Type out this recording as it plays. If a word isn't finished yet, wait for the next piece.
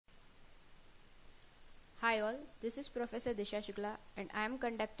Hi all, this is Professor Disha Shukla and I am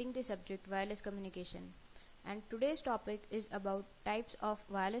conducting the subject wireless communication. And today's topic is about types of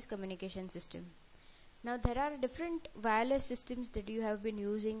wireless communication system. Now there are different wireless systems that you have been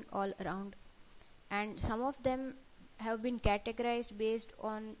using all around, and some of them have been categorized based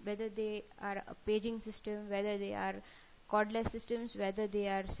on whether they are a paging system, whether they are cordless systems, whether they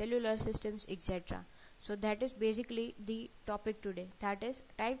are cellular systems, etc. So that is basically the topic today, that is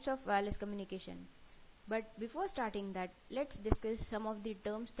types of wireless communication. But before starting that, let's discuss some of the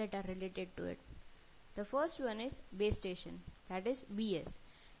terms that are related to it. The first one is base station, that is BS.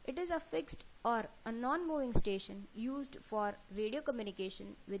 It is a fixed or a non-moving station used for radio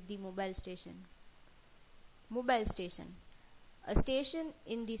communication with the mobile station. Mobile station, a station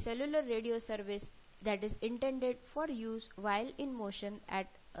in the cellular radio service that is intended for use while in motion at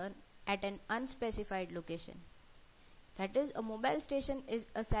an unspecified location. That is, a mobile station is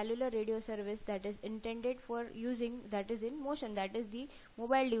a cellular radio service that is intended for using, that is in motion, that is the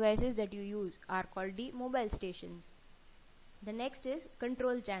mobile devices that you use are called the mobile stations. The next is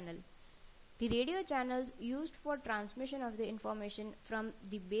control channel. The radio channels used for transmission of the information from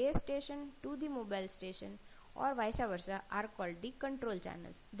the base station to the mobile station or vice versa are called the control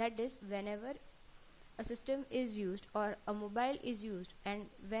channels. That is, whenever a system is used or a mobile is used, and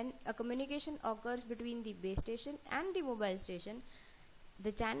when a communication occurs between the base station and the mobile station,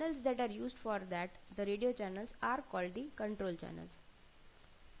 the channels that are used for that, the radio channels, are called the control channels.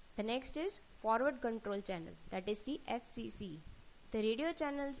 The next is forward control channel, that is the FCC. The radio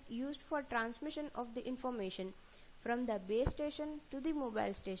channels used for transmission of the information from the base station to the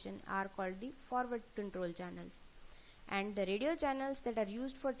mobile station are called the forward control channels. And the radio channels that are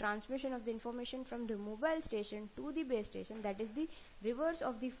used for transmission of the information from the mobile station to the base station, that is the reverse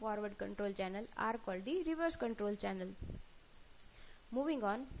of the forward control channel, are called the reverse control channel. Moving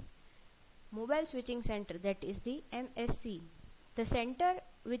on, mobile switching center, that is the MSC. The center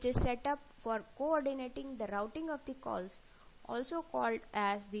which is set up for coordinating the routing of the calls, also called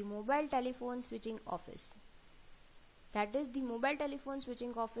as the mobile telephone switching office. That is, the mobile telephone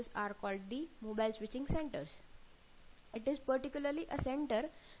switching office are called the mobile switching centers. It is particularly a center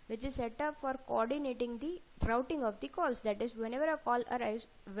which is set up for coordinating the routing of the calls. That is, whenever a call arrives,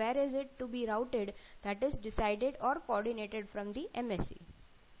 where is it to be routed, that is decided or coordinated from the MSC.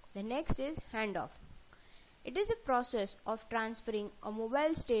 The next is handoff. It is a process of transferring a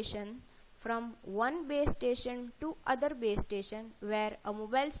mobile station from one base station to other base station where a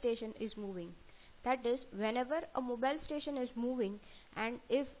mobile station is moving. That is, whenever a mobile station is moving, and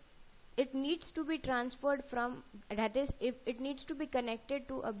if it needs to be transferred from, that is, if it needs to be connected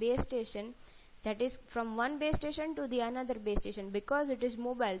to a base station, that is from one base station to the another base station, because it is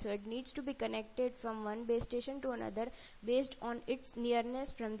mobile, so it needs to be connected from one base station to another based on its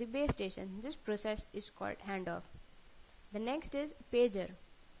nearness from the base station. This process is called handoff. The next is pager.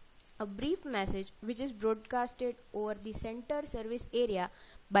 A brief message which is broadcasted over the center service area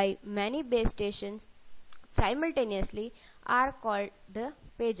by many base stations simultaneously are called the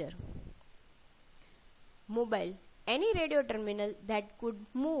pager. Mobile. Any radio terminal that could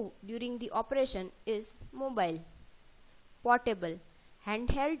move during the operation is mobile. Portable.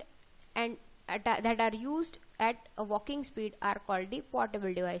 Handheld and that are used at a walking speed are called the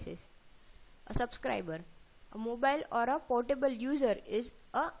portable devices. A subscriber. A mobile or a portable user is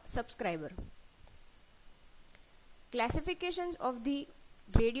a subscriber. Classifications of the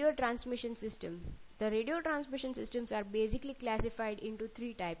radio transmission system. The radio transmission systems are basically classified into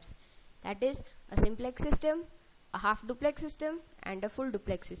three types. That is, a simplex system, a half duplex system, and a full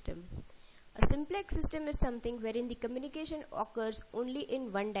duplex system. A simplex system is something wherein the communication occurs only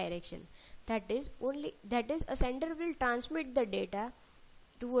in one direction. That is, a sender will transmit the data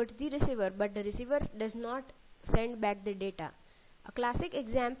towards the receiver, but the receiver does not send back the data. A classic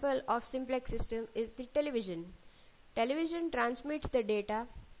example of simplex system is the television. Television transmits the data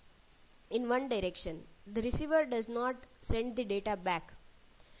in one direction. The receiver does not send the data back.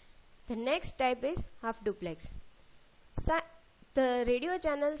 The next type is half duplex. The radio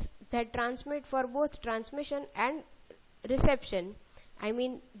channels that transmit for both transmission and reception, I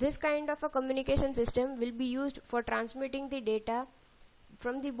mean this kind of a communication system will be used for transmitting the data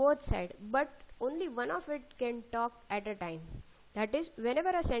from the both side, but only one of it can talk at a time. That is, whenever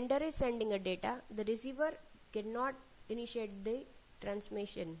a sender is sending a data, the receiver cannot initiate the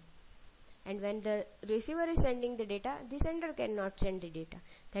transmission, and when the receiver is sending the data, the sender cannot send the data.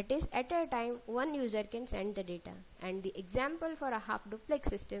 That is, at a time one user can send the data, and the example for a half duplex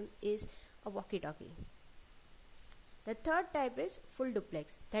system is a walkie-talkie. The third type is full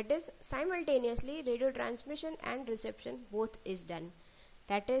duplex. That is, simultaneously radio transmission and reception both is done.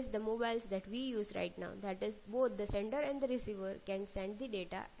 that is the mobiles that we use right now, that is both the sender and the receiver can send the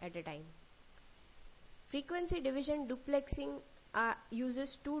data at a time. Frequency division duplexing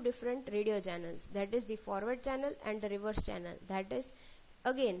uses two different radio channels, that is the forward channel and the reverse channel. That is,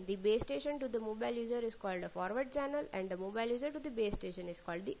 again, the base station to the mobile user is called a forward channel and the mobile user to the base station is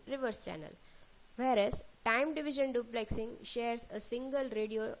called the reverse channel. Whereas time division duplexing shares a single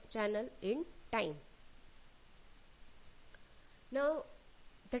radio channel in time. Now,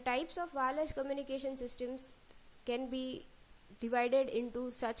 the types of wireless communication systems can be divided into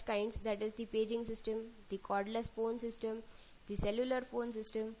such kinds, that is the paging system, the cordless phone system, the cellular phone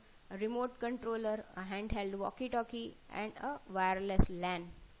system, a remote controller, a handheld walkie-talkie, and a wireless LAN.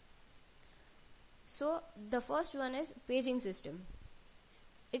 So the first one is paging system.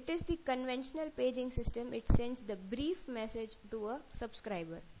 It is the conventional paging system. It sends the brief message to a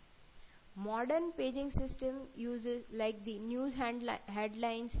subscriber. Modern paging system uses like the news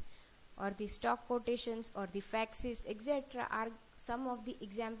headlines or the stock quotations or the faxes, etc. are some of the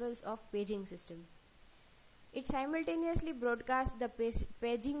examples of paging system. It simultaneously broadcasts the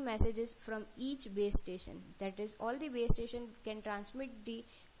paging messages from each base station. That is, all the base stations can transmit the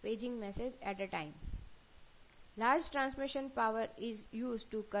paging message at a time. Large transmission power is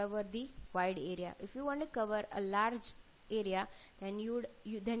used to cover the wide area. If you want to cover a large area, then you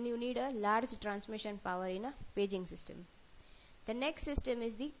need a large transmission power in a paging system. The next system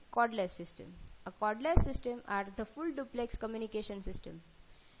is the cordless system. A cordless system are the full duplex communication system.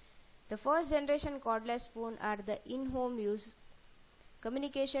 The first generation cordless phone are the in-home use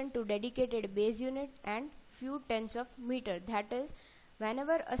communication to dedicated base unit and few tens of meter. That is,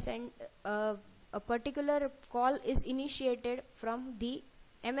 whenever a particular call is initiated from the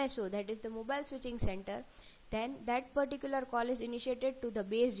MSO, that is the mobile switching center, then that particular call is initiated to the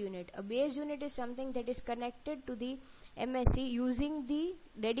base unit. A base unit is something that is connected to the MSC using the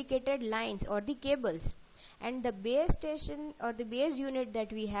dedicated lines or the cables, and the base station or the base unit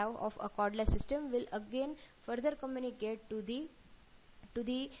that we have of a cordless system will again further communicate to the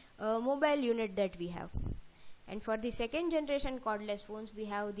mobile unit that we have. And for the second generation cordless phones, we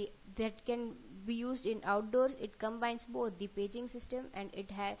have that can be used in outdoors. It combines both the paging system and it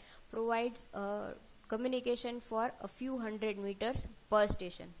provides communication for a few hundred meters per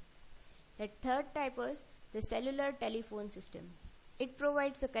station. The third type is the cellular telephone system. It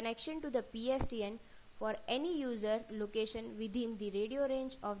provides a connection to the PSTN for any user location within the radio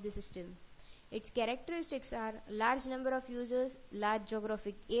range of the system. Its characteristics are large number of users, large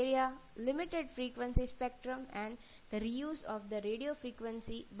geographic area, limited frequency spectrum, and the reuse of the radio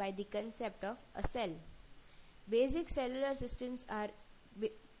frequency by the concept of a cell. Basic cellular systems are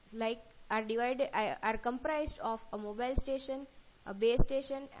comprised of a mobile station, a base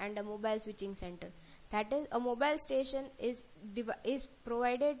station, and a mobile switching center. That is, a mobile station is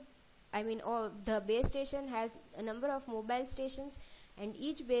provided. The base station has a number of mobile stations, and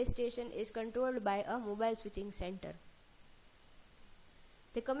each base station is controlled by a mobile switching center.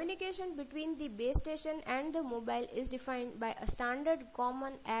 The communication between the base station and the mobile is defined by a standard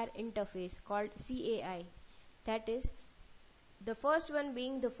common air interface called CAI. That is, the first one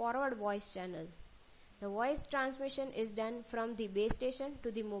being the forward voice channel. The voice transmission is done from the base station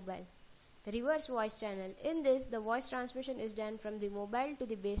to the mobile. The reverse voice channel. In this, the voice transmission is done from the mobile to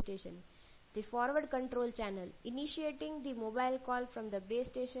the base station. The forward control channel, initiating the mobile call from the base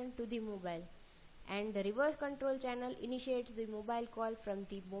station to the mobile. And the reverse control channel initiates the mobile call from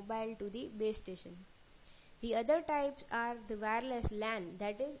the mobile to the base station. The other types are the wireless LAN.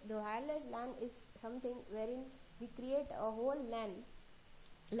 That is, the wireless LAN is something wherein we create a whole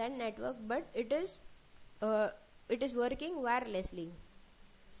LAN network, but it is working wirelessly.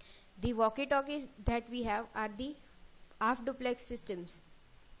 The walkie-talkies that we have are the half duplex systems.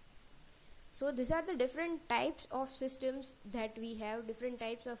 So these are the different types of systems that we have, different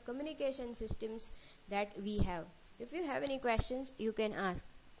types of communication systems that we have. If you have any questions, you can ask.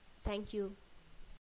 Thank you.